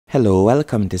Hello,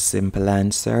 welcome to Simple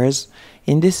Answers.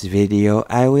 In this video,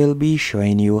 I will be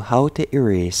showing you how to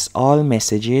erase all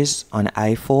messages on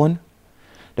iPhone.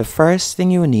 The first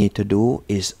thing you need to do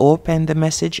is open the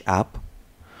Message app.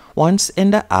 Once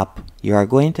in the app, you are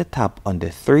going to tap on the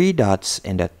three dots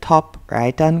in the top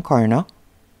right hand corner.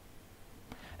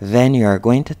 Then you are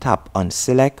going to tap on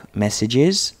Select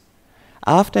Messages.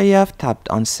 After you have tapped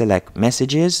on Select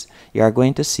Messages, you are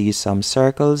going to see some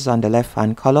circles on the left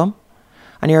hand column.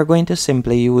 And you're going to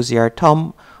simply use your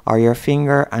thumb or your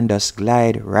finger and just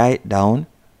glide right down.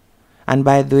 And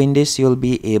by doing this, you'll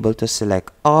be able to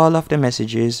select all of the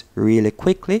messages really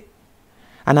quickly.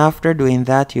 And after doing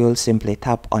that, you'll simply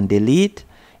tap on Delete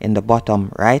in the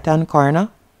bottom right hand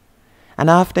corner. And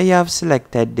after you have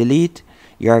selected Delete,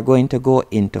 you are going to go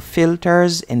into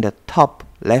Filters in the top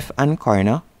left hand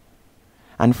corner.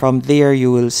 And from there,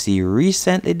 you will see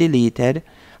Recently Deleted,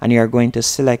 and you're going to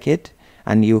select it.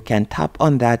 And you can tap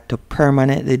on that to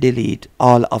permanently delete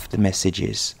all of the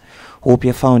messages. Hope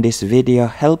you found this video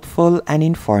helpful and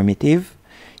informative.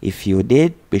 If you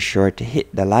did, be sure to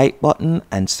hit the like button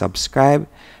and subscribe,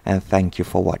 and thank you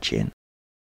for watching.